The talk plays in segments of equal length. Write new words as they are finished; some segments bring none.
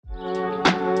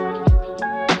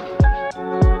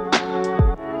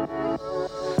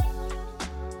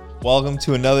Welcome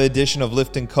to another edition of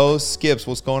Lift and Coast. Skips,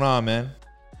 what's going on, man?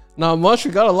 Not much. We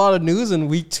got a lot of news in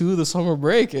week 2 of the summer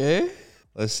break, eh?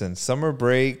 Listen, summer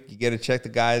break, you get to check the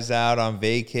guys out on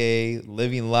vacay,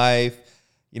 living life.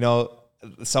 You know,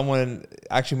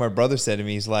 actually my brother said to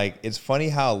me, he's like, it's funny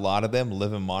how a lot of them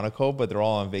live in Monaco, but they're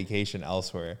all on vacation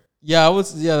elsewhere. Yeah,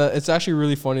 it's actually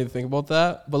really funny to think about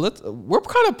that. But we're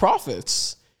kind of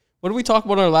prophets. What did we talk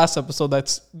about in our last episode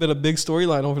that's been a big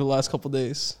storyline over the last couple of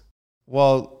days?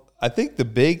 Well, I think the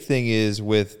big thing is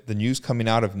with the news coming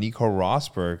out of Nico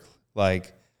Rosberg,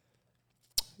 like,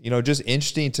 you know, just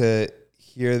interesting to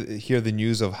hear the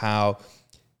news of how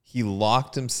he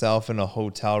locked himself in a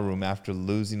hotel room after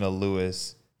losing to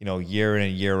Lewis, you know, year in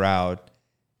and year out,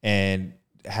 and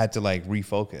had to like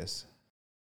refocus.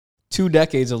 2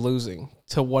 decades of losing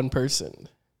to one person.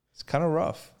 It's kind of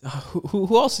rough.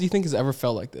 Who else do you think has ever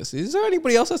felt like this? Is there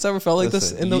anybody else that's ever felt like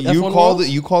this in the F1 world?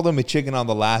 You called him a chicken on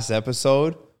the last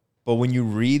episode, but when you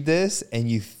read this and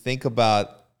you think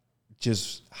about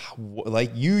just like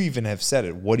you even have said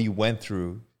it, what he went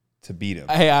through to beat him.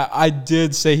 Hey, I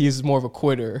did say he's more of a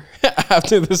quitter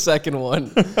after the second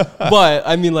one. But,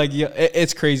 I mean, like, yeah,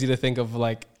 it's crazy to think of,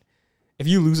 like, if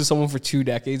you lose to someone for 2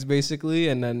 decades, basically,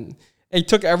 and then he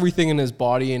took everything in his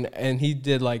body, and he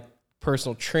did, like,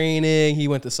 personal training. He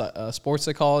went to a sports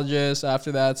psychologist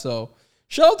after that. So,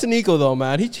 shout out to Nico, though,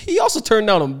 man. He also turned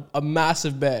down a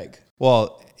massive bag.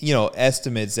 Well, you know,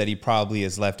 estimates that he probably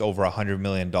has left over $100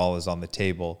 million on the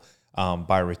table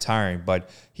by retiring. But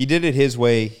he did it his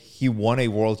way. He won a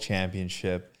world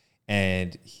championship,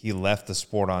 and he left the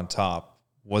sport on top.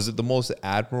 Was it the most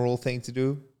admirable thing to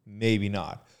do? Maybe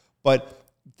not. But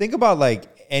think about, like,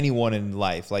 anyone in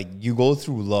life. Like, you go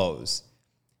through lows.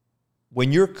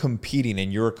 When you're competing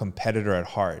and you're a competitor at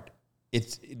heart,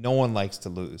 no one likes to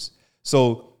lose.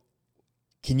 So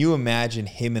can you imagine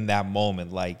him in that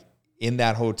moment, like, in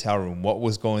that hotel room, what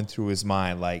was going through his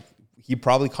mind? Like, he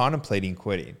probably contemplating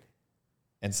quitting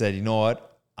and said, you know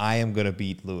what? I am going to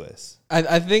beat Lewis.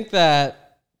 I think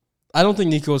that I don't think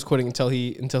Nico was quitting until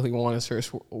he won his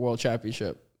first world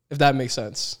championship, if that makes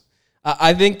sense.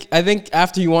 I think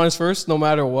after he won his first, no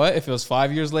matter what, if it was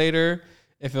 5 years later,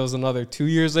 if it was another 2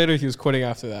 years later, he was quitting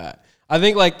after that. I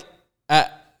think, like,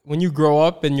 when you grow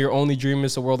up and your only dream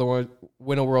is to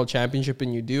win a world championship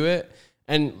and you do it,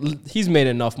 and he's made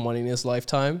enough money in his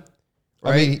lifetime,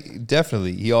 right? I mean,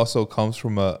 definitely. He also comes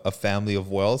from a family of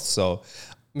wealth, so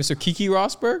Mr. Kiki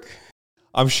Rosberg?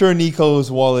 I'm sure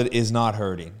Nico's wallet is not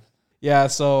hurting. Yeah,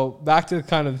 so back to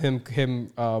kind of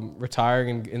him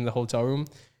retiring in the hotel room.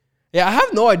 Yeah, I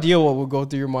have no idea what would go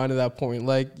through your mind at that point.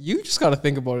 Like, you just got to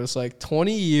think about it. It's like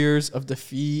 20 years of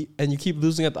defeat, and you keep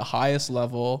losing at the highest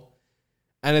level,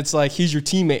 and it's like he's your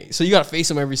teammate, so you got to face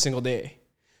him every single day.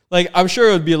 Like, I'm sure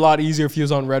it would be a lot easier if he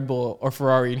was on Red Bull or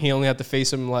Ferrari and he only had to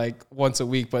face him, like, once a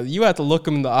week, but you had to look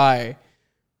him in the eye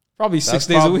probably 6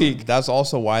 days a week. That's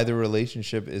also why the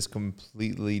relationship is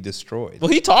completely destroyed.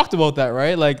 Well, he talked about that,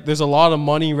 right? Like, there's a lot of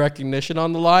money recognition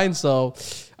on the line. So,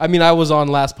 I mean, I was on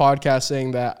last podcast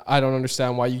saying that I don't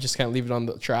understand why you just can't leave it on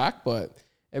the track, but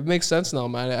it makes sense now,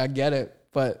 man. I get it.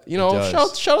 But, you know,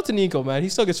 shout out to Nico, man. He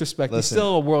still gets respect. Listen, he's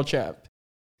still a world champ.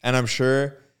 And I'm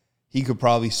sure he could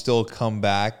probably still come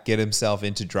back, get himself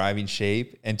into driving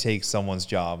shape, and take someone's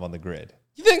job on the grid.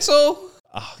 You think so?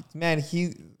 Man,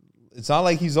 it's not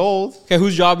like he's old. Okay,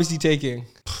 whose job is he taking?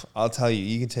 I'll tell you,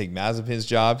 you can take Mazepin's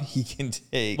job. He can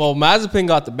take... Well, Mazepin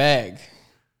got the bag.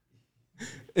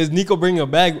 Is Nico bringing a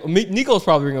bag? Nico's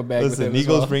probably bringing a bag. Listen, with him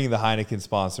Nico's as well. bringing the Heineken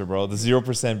sponsor, bro. The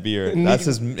 0% beer.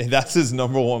 That's his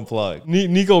number one plug.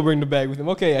 Nico will bring the bag with him.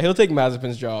 Okay, yeah, he'll take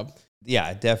Mazepin's job.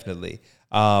 Yeah, definitely.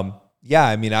 Yeah,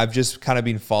 I mean, I've just kind of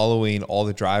been following all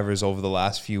the drivers over the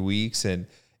last few weeks, and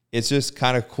it's just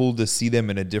kind of cool to see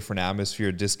them in a different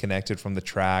atmosphere, disconnected from the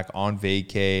track, on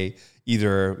vacay,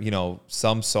 either, you know,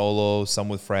 some solo, some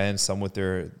with friends, some with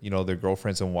their, you know, their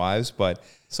girlfriends and wives. But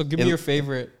so give me your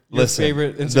favorite.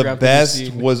 Favorite Instagram. The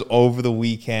best was over the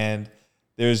weekend.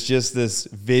 There's just this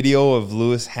video of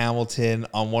Lewis Hamilton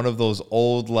on one of those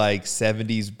old, like,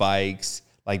 70s bikes,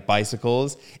 like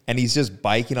bicycles, and he's just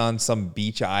biking on some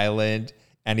beach island,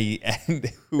 and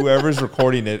whoever's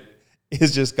recording it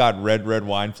is just got Red Red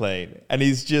Wine playing, and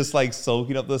he's just like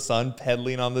soaking up the sun,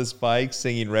 pedaling on this bike,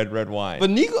 singing Red Red Wine. But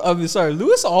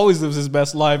Lewis always lives his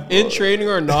best life in training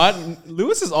or not.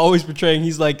 Lewis is always portraying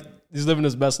he's living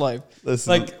his best life.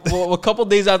 Listen, like, well, a couple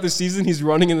days after season, he's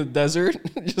running in the desert,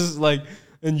 just like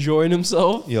enjoying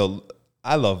himself. Yo,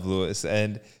 I love Lewis,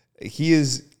 and he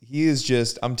is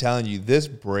just, I'm telling you, this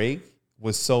break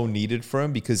was so needed for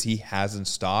him because he hasn't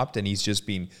stopped, and he's just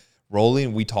been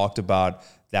rolling. We talked about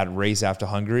that race after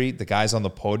Hungary, the guys on the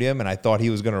podium, and I thought he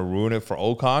was going to ruin it for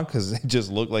Ocon because it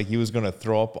just looked like he was going to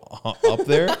throw up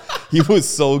there. He was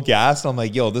so gassed. I'm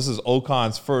like, yo, this is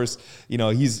Ocon's first.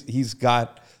 He's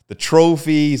got the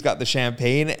trophy, he's got the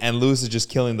champagne, and Lewis is just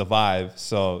killing the vibe.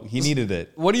 So he needed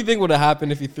it. What do you think would have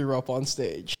happened if he threw up on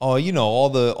stage? Oh, all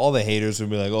the haters would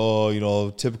be like, oh,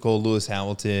 typical Lewis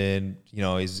Hamilton.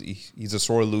 He's a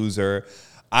sore loser.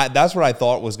 That's what I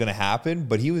thought was going to happen,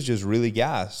 but he was just really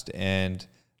gassed. And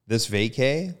this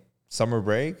vacay, summer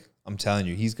break, I'm telling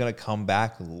you, he's going to come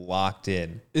back locked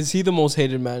in. Is he the most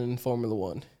hated man in Formula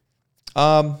One?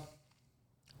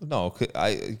 No,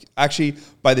 actually,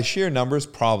 by the sheer numbers,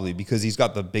 probably, because he's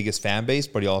got the biggest fan base,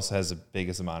 but he also has the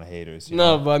biggest amount of haters.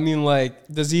 No, but I mean,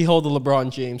 does he hold the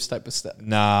LeBron James type of step?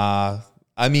 Nah.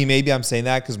 I mean, maybe I'm saying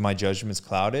that because my judgment's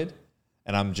clouded,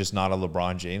 and I'm just not a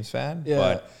LeBron James fan. Yeah.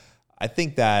 But I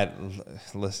think that,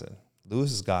 listen,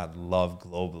 Lewis has got love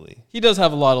globally. He does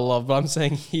have a lot of love, but I'm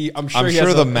saying I'm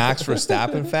sure the Max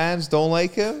Verstappen fans don't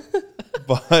like him,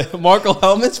 but Marco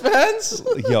Helmets fans.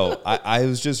 Yo, I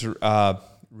was just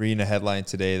reading a headline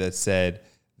today that said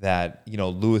that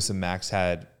Lewis and Max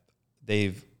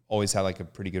they've always had a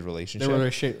pretty good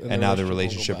relationship, and now their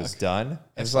relationship is done.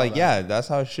 And it's that's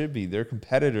how it should be. They're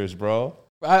competitors, bro.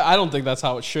 I don't think that's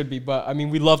how it should be, but I mean,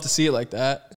 we love to see it like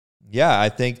that. Yeah, I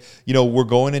think we're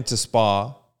going into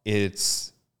Spa.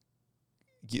 It's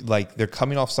like they're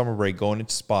coming off summer break, going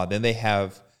into Spa. Then they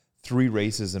have 3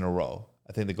 races in a row.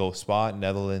 I think they go Spa,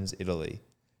 Netherlands, Italy.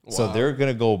 Wow. So they're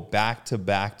going to go back to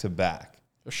back to back.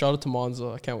 Shout out to Monza.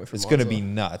 I can't wait for Monza. It's going to be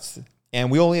nuts.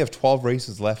 And we only have 12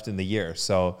 races left in the year.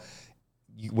 So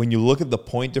when you look at the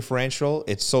point differential,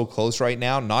 it's so close right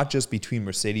now, not just between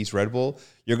Mercedes, Red Bull.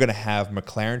 You're going to have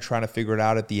McLaren trying to figure it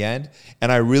out at the end.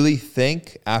 And I really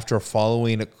think after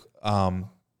following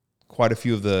quite a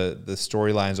few of the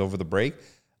storylines over the break,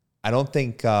 I don't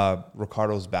think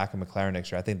Ricciardo's back in McLaren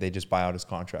next year. I think they just buy out his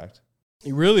contract.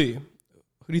 Really?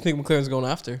 Who do you think McLaren's going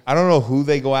after? I don't know who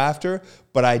they go after,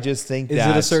 but I just think Is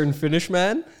it a certain finish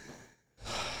man?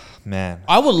 Man,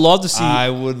 I would love to see.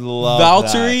 I would love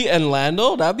Valtteri and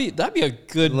Lando. That'd be a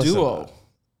good duo.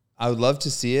 I would love to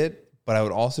see it, but I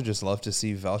would also just love to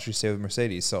see Valtteri stay with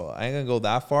Mercedes. So I ain't gonna go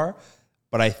that far,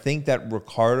 but I think that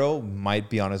Ricciardo might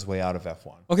be on his way out of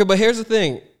F1. Okay, but here's the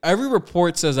thing: every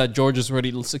report says that George has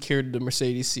already secured the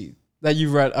Mercedes seat. That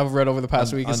I've read over the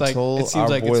past week. It's until it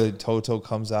seems our boy Toto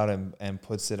comes out and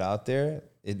puts it out there,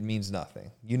 it means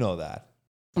nothing. You know that.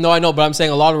 No, I know, but I'm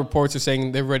saying a lot of reports are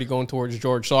saying they're already going towards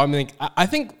George. So I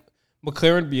think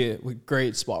McLaren would be a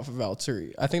great spot for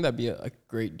Valtteri. I think that'd be a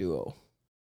great duo.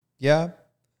 Yeah.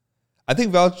 I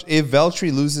think if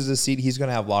Valtteri loses a seat, he's going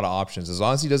to have a lot of options. As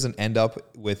long as he doesn't end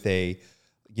up with a,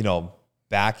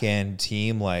 back-end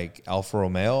team like Alfa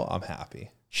Romeo, I'm happy.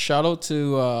 Shout out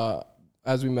to,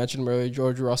 as we mentioned earlier,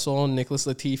 George Russell and Nicholas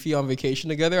Latifi on vacation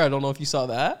together. I don't know if you saw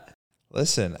that.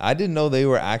 Listen, I didn't know they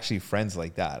were actually friends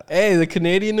like that. Hey, the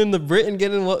Canadian and the Briton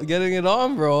getting it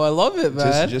on, bro. I love it,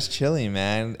 man. Just chilling,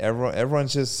 man.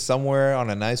 Everyone's just somewhere on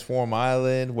a nice warm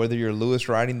island. Whether you're Lewis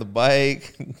riding the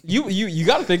bike, you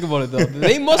got to think about it though.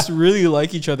 They must really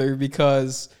like each other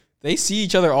because they see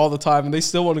each other all the time and they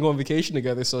still want to go on vacation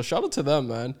together. So shout out to them,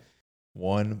 man.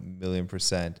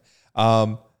 1,000,000%.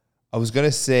 I was gonna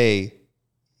say,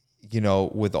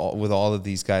 with all of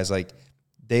these guys,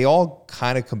 they all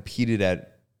kind of competed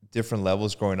at different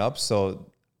levels growing up. So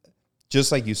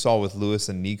just like you saw with Lewis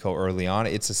and Nico early on,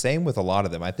 it's the same with a lot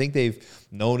of them. I think they've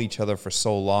known each other for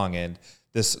so long, and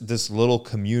this little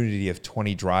community of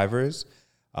 20 drivers,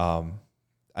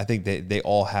 I think they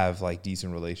all have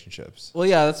decent relationships. Well,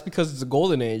 yeah, that's because it's a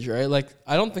golden age, right?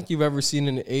 I don't think you've ever seen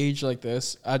an age like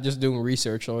this. I'm just doing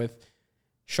research with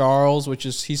Charles,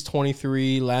 he's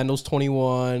 23, Lando's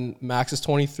 21, Max is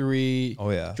 23. Oh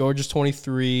yeah, George is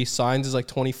 23, Sainz is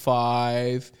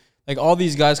 25. All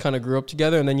these guys kind of grew up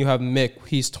together, and then you have Mick,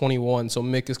 he's 21, so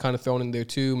Mick is kind of thrown in there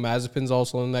too. Mazepin's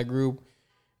also in that group.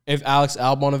 If Alex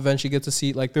Albon eventually gets a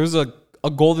seat, there's a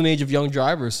golden age of young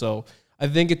drivers. So I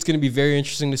think it's going to be very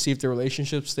interesting to see if their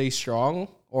relationship stays strong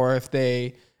or if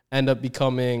they end up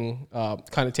becoming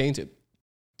kind of tainted.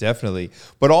 Definitely,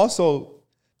 but also,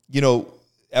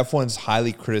 F1's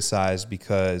highly criticized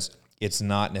because it's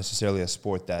not necessarily a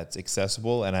sport that's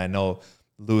accessible. And I know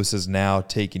Lewis has now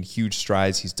taken huge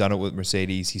strides. He's done it with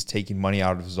Mercedes. He's taking money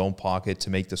out of his own pocket to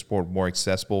make the sport more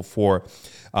accessible for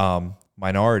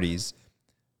minorities.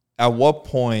 At what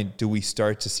point do we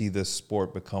start to see this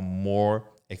sport become more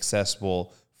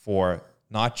accessible for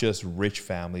not just rich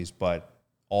families, but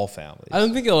all families? I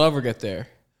don't think it'll ever get there.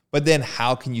 But then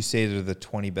how can you say they're the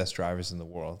 20 best drivers in the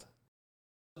world?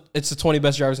 It's the 20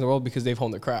 best drivers in the world because they've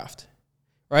honed their craft.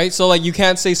 right? So like you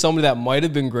can't say somebody that might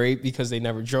have been great because they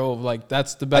never drove. Like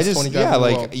that's the best 20 driver in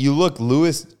the world. You look,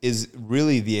 Lewis is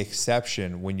really the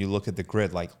exception when you look at the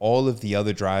grid. Like all of the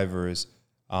other drivers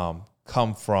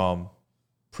come from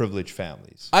privileged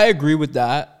families. I agree with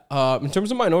that. In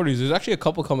terms of minorities, there's actually a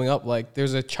couple coming up. Like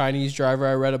there's a Chinese driver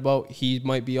I read about. He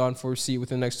might be on for a seat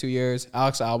within the next 2 years.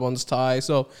 Alex Albon's Thai.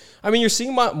 So I mean, you're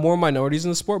seeing more minorities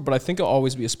in the sport, but I think it'll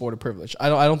always be a sport of privilege. I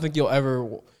don't think you'll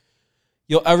ever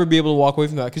be able to walk away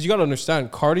from that, because you got to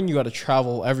understand, karting, you got to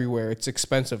travel everywhere. It's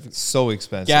expensive. It's so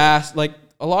expensive. Gas, like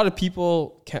a lot of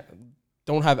people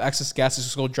don't have access to gas to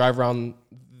just go drive around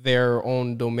their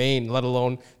own domain, let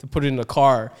alone to put it in a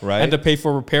car, right? And to pay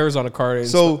for repairs on a car.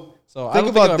 So think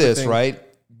about this, right?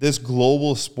 This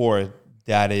global sport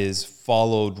that is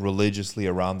followed religiously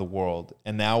around the world,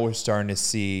 and now we're starting to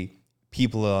see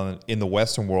people in the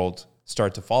Western world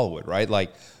start to follow it, right?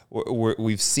 Like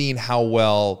we've seen how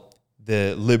well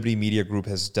the Liberty Media Group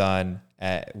has done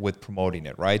with promoting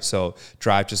it, right? So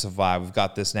Drive to Survive. We've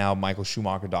got this now Michael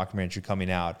Schumacher documentary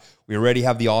coming out. We already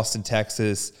have the Austin,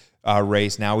 Texas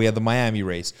race. Now we have the Miami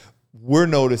race. We're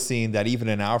noticing that even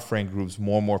in our friend groups,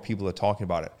 more and more people are talking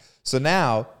about it. So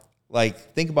now, like,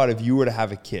 think about if you were to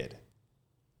have a kid.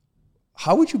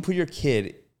 How would you put your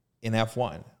kid in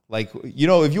F1? Like, you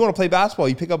know, if you want to play basketball,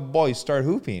 you pick up a ball, you start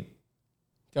hooping.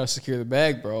 Gotta secure the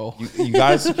bag, bro. You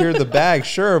gotta secure the bag,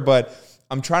 sure. But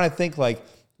I'm trying to think, like,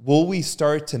 will we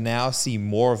start to now see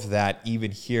more of that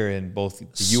even here in both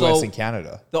the U.S. and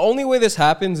Canada? The only way this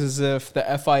happens is if the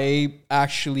FIA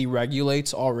actually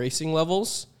regulates all racing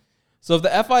levels. So if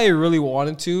the FIA really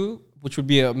wanted to, which would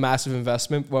be a massive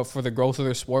investment, but for the growth of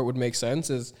their sport would make sense,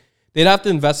 is they'd have to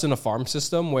invest in a farm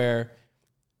system where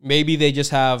maybe they just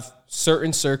have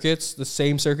certain circuits, the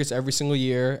same circuits every single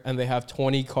year, and they have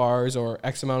 20 cars or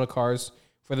X amount of cars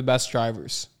for the best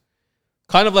drivers.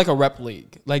 Kind of like a rep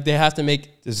league. Like they have to make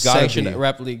sanctioned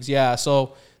rep leagues. Yeah,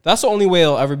 so that's the only way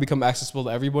it'll ever become accessible to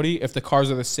everybody, if the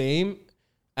cars are the same,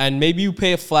 and maybe you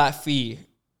pay a flat fee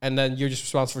and then you're just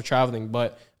responsible for traveling,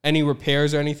 but any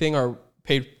repairs or anything are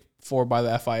paid for by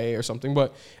the FIA or something.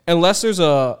 But unless there's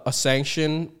a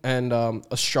sanction and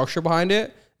a structure behind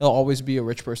it, it'll always be a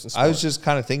rich person's sport. I was just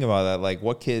kind of thinking about that. Like,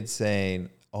 what kid's saying,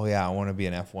 oh, yeah, I want to be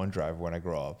an F1 driver when I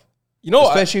grow up? You know,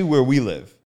 especially where we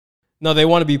live. No, they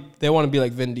want to be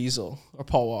like Vin Diesel or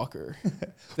Paul Walker.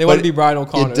 They want to be Brian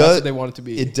O'Connor. That's what they want it to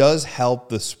be. It does help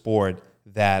the sport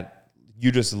that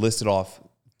you just listed off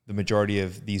the majority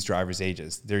of these drivers'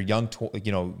 ages. They're young,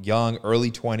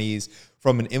 early 20s.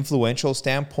 From an influential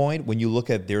standpoint, when you look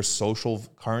at their social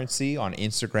currency on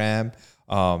Instagram,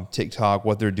 TikTok,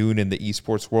 what they're doing in the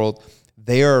esports world,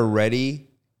 they are already,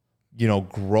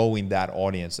 growing that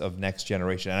audience of next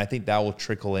generation. And I think that will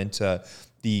trickle into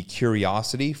the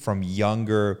curiosity from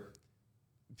younger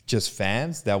just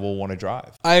fans that will want to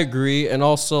drive. I agree. And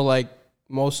also, like,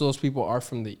 most of those people are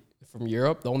from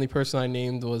Europe. The only person I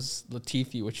named was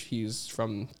Latifi, which he's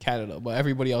from Canada, but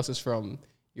everybody else is from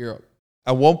Europe.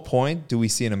 At what point do we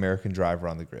see an American driver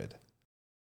on the grid?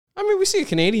 I mean, we see a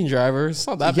Canadian driver. It's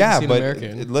not that big to see an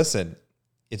American. Listen,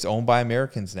 it's owned by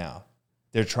Americans now.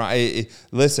 They're trying.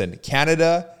 Listen,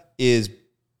 Canada is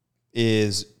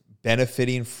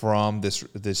benefiting from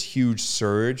this huge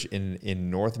surge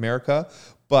in North America,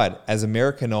 but as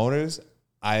American owners,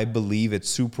 I believe it's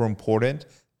super important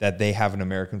that they have an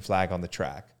American flag on the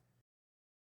track.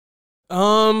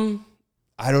 I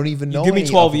don't even know. Give me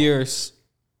 12 years.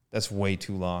 That's way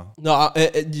too long. No,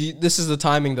 this is the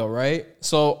timing though, right?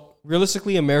 So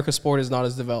realistically, America's sport is not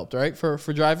as developed, right? For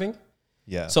driving.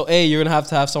 Yeah. So you're going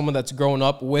to have someone that's grown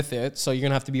up with it. So you're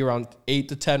going to have to be around 8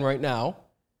 to 10 right now.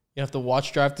 You have to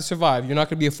watch Drive to Survive. You're not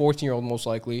going to be a 14-year-old most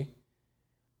likely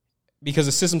because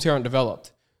the systems here aren't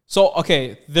developed. So,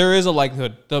 okay, there is a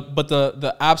likelihood, but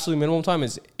the absolute minimum time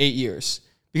is 8 years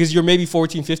because you're maybe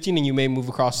 14, 15, and you may move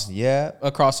across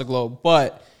the globe.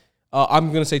 But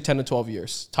I'm going to say 10 to 12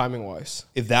 years, timing-wise.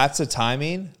 If that's a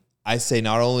timing, I say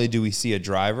not only do we see a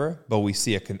driver, but we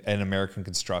see an American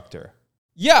constructor.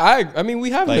 Yeah, I mean,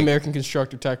 we have an American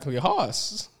constructor, technically,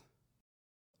 Haas.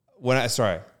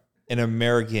 An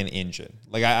American engine.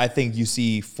 Like, I think you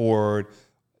see Ford,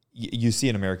 you see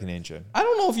an American engine. I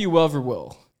don't know if you ever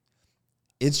will.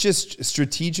 It's just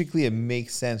strategically, it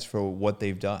makes sense for what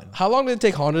they've done. How long did it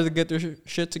take Honda to get their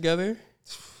shit together?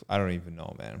 I don't even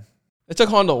know, man. It took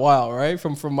Honda a while, right?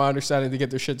 From my understanding, to get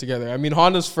their shit together. I mean,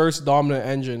 Honda's first dominant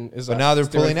engine is... But now they're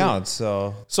pulling out,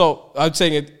 so... So, I'm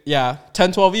saying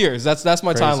 10, 12 years. That's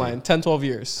my crazy timeline, 10, 12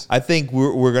 years. I think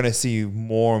we're going to see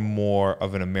more and more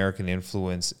of an American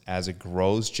influence as it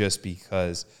grows, just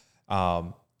because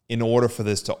in order for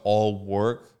this to all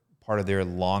work, part of their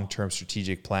long-term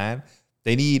strategic plan,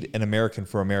 They need an American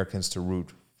for Americans to root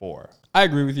for. I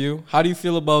agree with you. How do you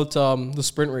feel about the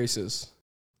sprint races?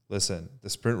 Listen, the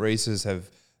sprint races have,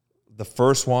 the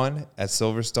first one at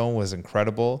Silverstone was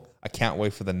incredible. I can't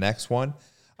wait for the next one.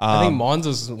 I think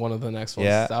Monza's one of the next ones.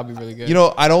 Yeah. That'll be really good. You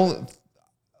know,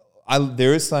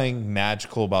 there is something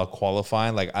magical about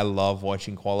qualifying. Like, I love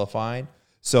watching qualifying.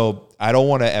 So I don't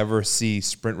want to ever see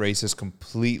sprint races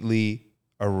completely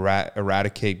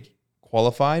eradicate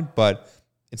qualifying. But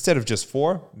instead of just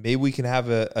 4, maybe we can have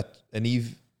an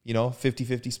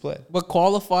 50-50 split. But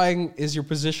qualifying is your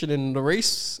position in the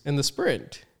race, in the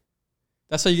sprint.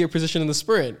 That's how you get position in the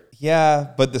sprint. Yeah,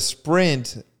 but the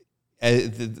sprint,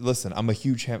 listen, I'm a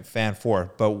huge fan for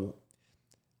it. But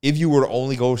if you were to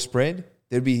only go sprint,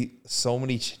 there'd be so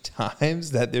many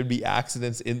times that there'd be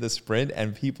accidents in the sprint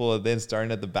and people are then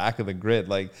starting at the back of the grid.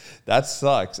 Like, that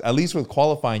sucks. At least with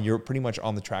qualifying, you're pretty much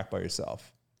on the track by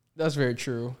yourself. That's very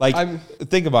true. Like,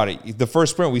 think about it. The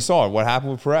first sprint we saw, what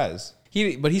happened with Perez?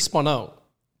 He spun out.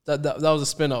 That was a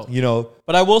spin out. You know,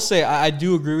 but I will say I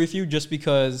do agree with you just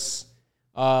because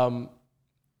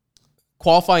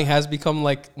qualifying has become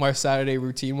like my Saturday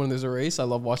routine when there's a race. I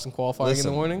love watching qualifying in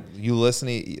the morning. You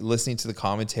listening to the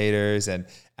commentators, and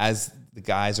as the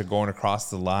guys are going across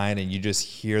the line, and you just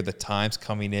hear the times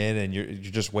coming in, and you're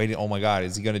just waiting. Oh my God,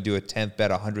 is he going to do a 10th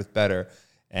better, 100th better?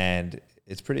 And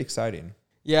it's pretty exciting.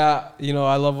 Yeah, you know,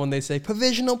 I love when they say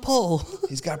provisional pole.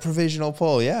 He's got provisional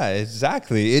pole. Yeah,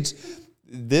 exactly.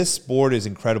 This sport is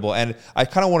incredible, and I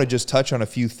kind of want to just touch on a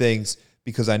few things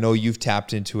because I know you've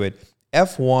tapped into it.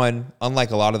 F1, unlike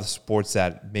a lot of the sports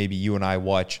that maybe you and I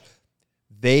watch,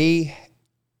 they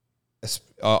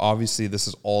obviously this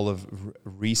is all of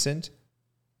recent.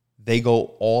 They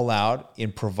go all out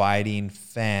in providing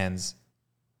fans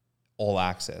all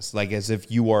access, like as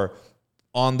if you are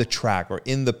on the track or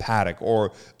in the paddock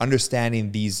or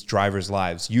understanding these drivers'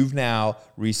 lives. You've now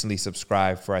recently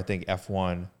subscribed for, I think,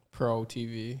 F1 Pro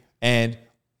TV. And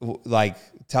like,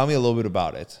 tell me a little bit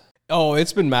about it. Oh,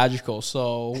 it's been magical.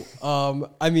 So,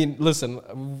 I mean,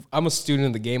 listen, I'm a student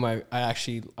in the game. I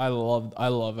love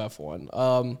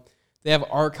F1. They have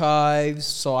archives.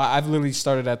 So I've literally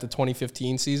started at the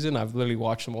 2015 season. I've literally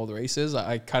watched them all the races.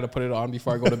 I kind of put it on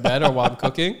before I go to bed or while I'm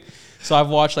cooking. So I've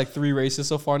watched like 3 races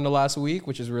so far in the last week,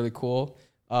 which is really cool.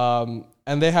 And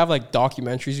they have like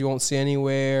documentaries you won't see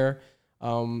anywhere.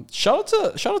 Shout out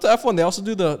to F1. They also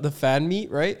do the fan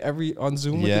meet, right? On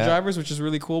Zoom with the drivers, which is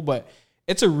really cool. But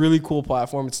it's a really cool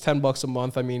platform. It's $10 a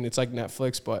month. I mean, it's like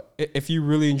Netflix, but if you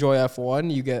really enjoy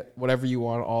F1, you get whatever you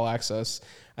want, all access.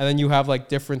 And then you have like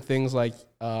different things like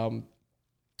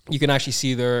you can actually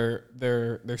see their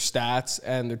stats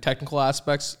and their technical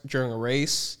aspects during a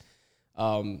race.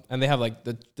 And they have like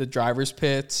the driver's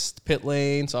pit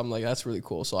lane. So I'm like, that's really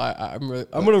cool. So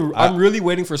I'm really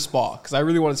waiting for Spa because I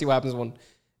really want to see what happens when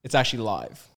it's actually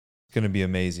live. It's going to be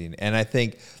amazing. And I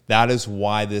think that is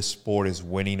why this sport is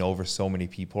winning over so many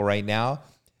people right now,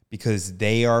 because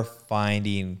they are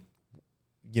finding,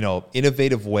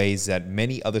 innovative ways that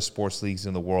many other sports leagues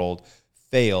in the world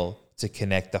fail to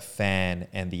connect the fan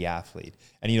and the athlete.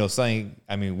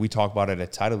 And, we talk about it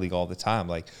at Title League all the time.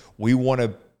 Like, we want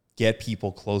to get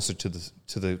people closer to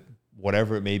the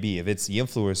whatever it may be. If it's the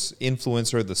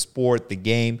influencer, the sport, the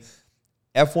game,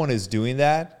 F1 is doing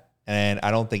that. And I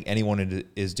don't think anyone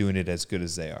is doing it as good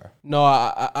as they are. No,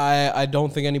 I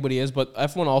don't think anybody is. But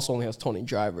F1 also only has 20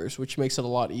 drivers, which makes it a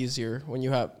lot easier when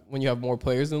you have more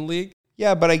players in the league.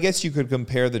 Yeah, but I guess you could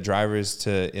compare the drivers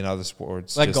in other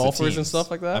sports, like golfers and stuff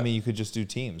like that. I mean, you could just do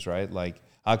teams, right? Like,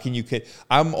 how can you?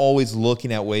 I'm always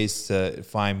looking at ways to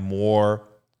find more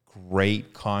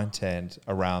great content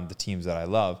around the teams that I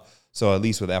love. So at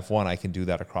least with F1, I can do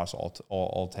that across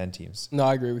all 10 teams. No,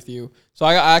 I agree with you. So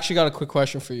I actually got a quick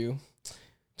question for you.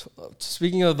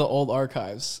 Speaking of the old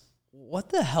archives, what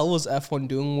the hell was F1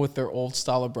 doing with their old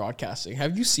style of broadcasting?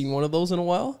 Have you seen one of those in a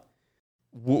while?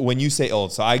 When you say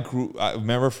old, so I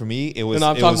remember for me, it was...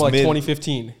 No, I'm talking about like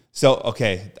 2015. So,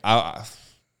 okay. I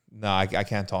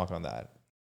can't talk on that.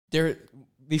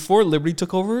 Before Liberty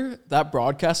took over, that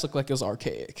broadcast looked like it was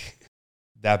archaic.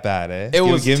 That bad, eh? It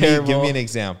was terrible. Give me an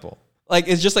example. Like,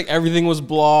 it's just like everything was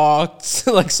blocked,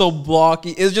 like so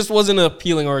blocky. It just wasn't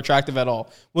appealing or attractive at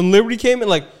all. When Liberty came in,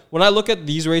 like when I look at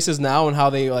these races now and how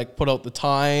they like put out the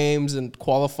times and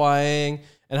qualifying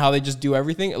and how they just do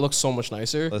everything, it looks so much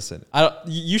nicer. Listen,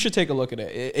 you should take a look at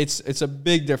it. It's a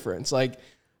big difference. Like,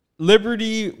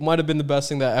 Liberty might have been the best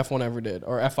thing that F1 ever did,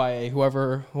 or FIA,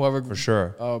 whoever for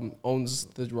sure owns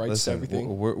the rights to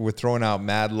everything. We're throwing out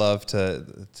mad love to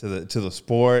the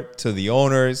sport, to the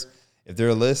owners. If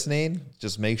they're listening,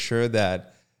 just make sure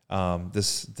that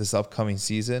this upcoming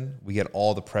season we get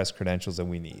all the press credentials that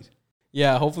we need.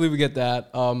 Yeah, hopefully we get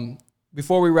that.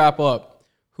 Before we wrap up,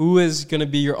 who is going to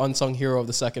be your unsung hero of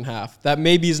the second half? That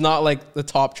maybe is not like the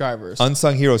top drivers.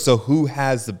 Unsung hero. So who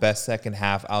has the best second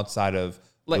half outside of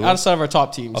Like Lewis? outside of our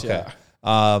top teams, Okay.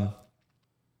 yeah.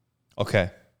 Okay.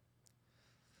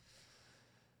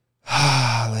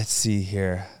 Let's see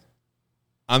here.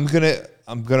 I'm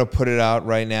gonna put it out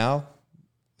right now.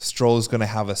 Stroll is gonna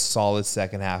have a solid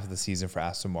second half of the season for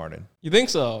Aston Martin. You think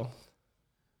so?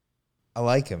 I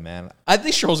like him, man. I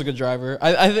think Stroll's a good driver.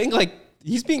 I think like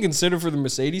he's being considered for the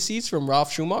Mercedes seats from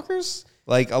Ralf Schumacher's.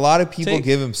 Like a lot of people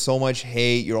give him so much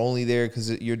hate. You're only there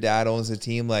because your dad owns the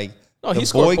team. Like No, the he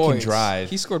scored boy points. can drive.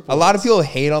 He scored A lot of points. people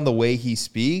hate on the way he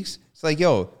speaks. It's like,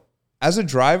 yo, as a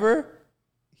driver,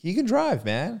 he can drive,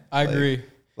 man. I agree.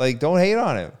 Like, don't hate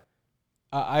on him.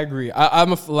 I agree.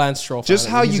 I'm a Lance Stroll fan. Just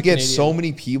how He's you a get Canadian. so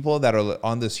many people that are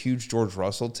on this huge George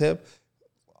Russell tip.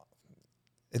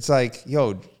 It's like,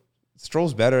 yo,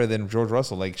 Stroll's better than George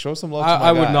Russell. Like, show some love to my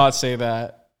I would guy. not say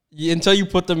that. Until you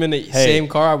put them in the same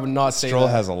car, I would not say Stroll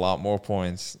that. has a lot more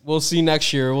points. We'll see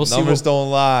next year. We'll Numbers see. don't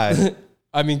lie.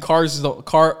 I mean,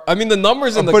 the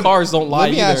numbers in the But cars don't lie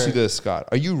Let me either. ask you this, Scott.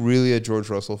 Are you really a George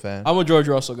Russell fan? I'm a George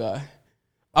Russell guy.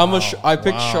 I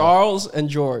picked Charles and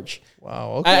George.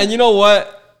 Wow. Okay. And you know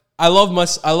what? I love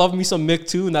me some Mick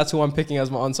too, and that's who I'm picking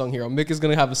as my unsung hero. Mick is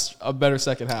gonna have a better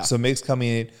second half. So Mick's coming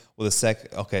in with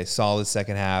a solid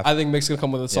second half. I think Mick's gonna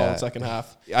come with a solid Yeah. second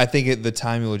half. I think the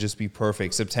timing will just be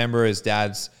perfect. September is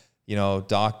dad's,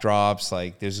 doc drops.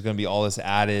 Like there's going to be all this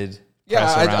added. Yeah,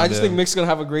 press I around just him. think Mick's gonna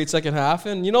have a great second half.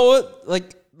 And you know what?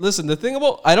 Like, listen, the thing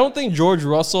about I think George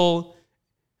Russell's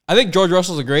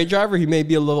a great driver. He may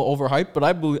be a little overhyped, but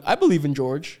I believe in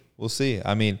George. We'll see.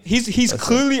 I mean, He's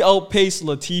clearly outpaced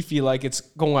Latifi like it's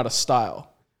going out of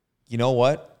style. you know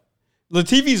what?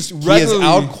 Latifi's He has regularly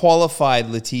outqualified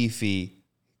Latifi.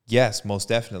 Yes, most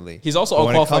definitely. He's also But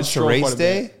when it outqualified comes to Stroll quite race a bit.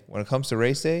 day,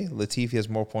 Latifi has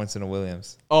more points than a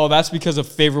Williams. Oh, that's because of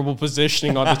favorable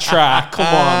positioning on the track. Come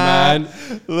on,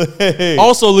 man. Hey.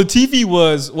 Also, Latifi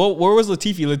where was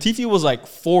Latifi? Latifi was like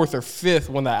 4th or 5th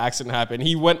when that accident happened.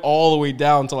 He went all the way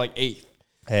down to like 8th.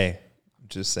 Hey, I'm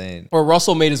just saying. Or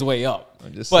Russell made his way up.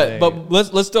 I'm just but saying. but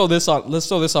let's throw this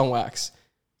on wax.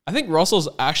 I think Russell's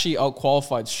actually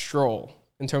outqualified Stroll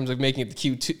in terms of making it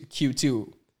to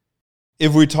Q2.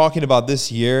 If we're talking about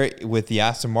this year with the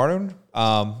Aston Martin,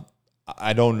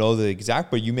 I don't know the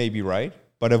exact, but you may be right.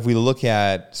 But if we look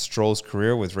at Stroll's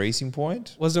career with Racing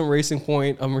Point, Wasn't Racing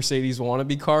Point a Mercedes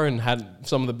wannabe car and had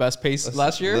some of the best pace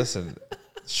last year? Listen,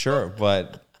 sure,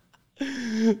 but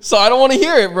So I don't want to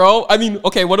hear it, bro. I mean,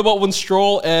 okay, what about when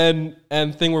Stroll and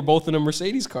Thing were both in a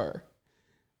Mercedes car?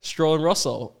 Stroll and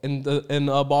Russell in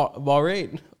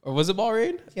Bahrain. Or was it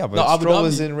Bahrain? yeah, but No, Abu Stroll Dhabi.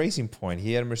 was in Racing Point.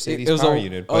 He had a Mercedes It was power a-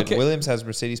 unit, but okay. Williams has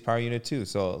Mercedes power unit too.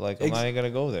 So like, I'm not even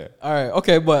gonna go there. All right,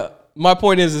 okay, but my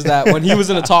point is that when he was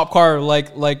in a top car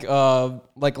like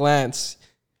Lance,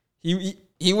 he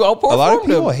outperformed A lot of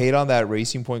people him. hate on that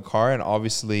Racing Point car, and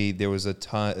obviously there was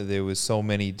so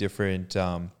many different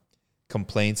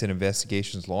complaints and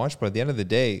investigations launched. But at the end of the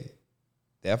day,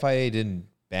 the FIA didn't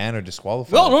ban or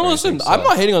disqualify. him No, for listen, anything, I'm so-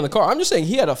 not hating on the car. I'm just saying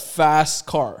he had a fast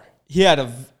car.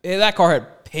 That car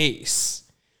had pace.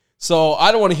 So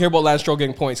I don't want to hear about Lance Stroll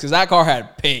getting points because that car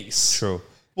had pace. True.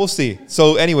 We'll see.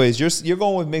 So, anyways, you're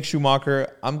going with Mick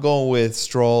Schumacher. I'm going with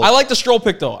Stroll. I like the Stroll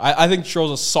pick though. I think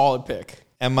Stroll's a solid pick.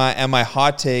 And my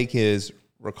hot take is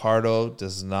Ricciardo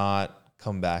does not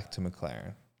come back to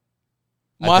McLaren.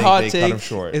 My think hot they cut him take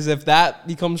short. is if that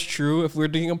becomes true, if we're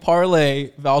doing a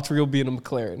parlay, Valtteri will be in a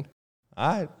McLaren.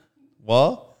 All right.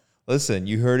 Well, listen,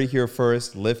 you heard it here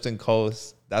first. Lift and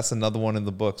Coast. That's another one in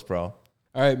the books, bro.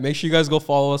 All right, make sure you guys go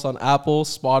follow us on Apple,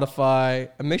 Spotify,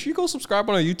 and make sure you go subscribe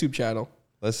on our YouTube channel.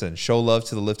 Listen, show love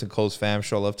to the Lift and Coast fam.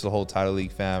 Show love to the whole Title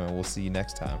League fam. And we'll see you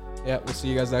next time. Yeah, we'll see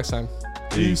you guys next time.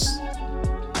 Peace.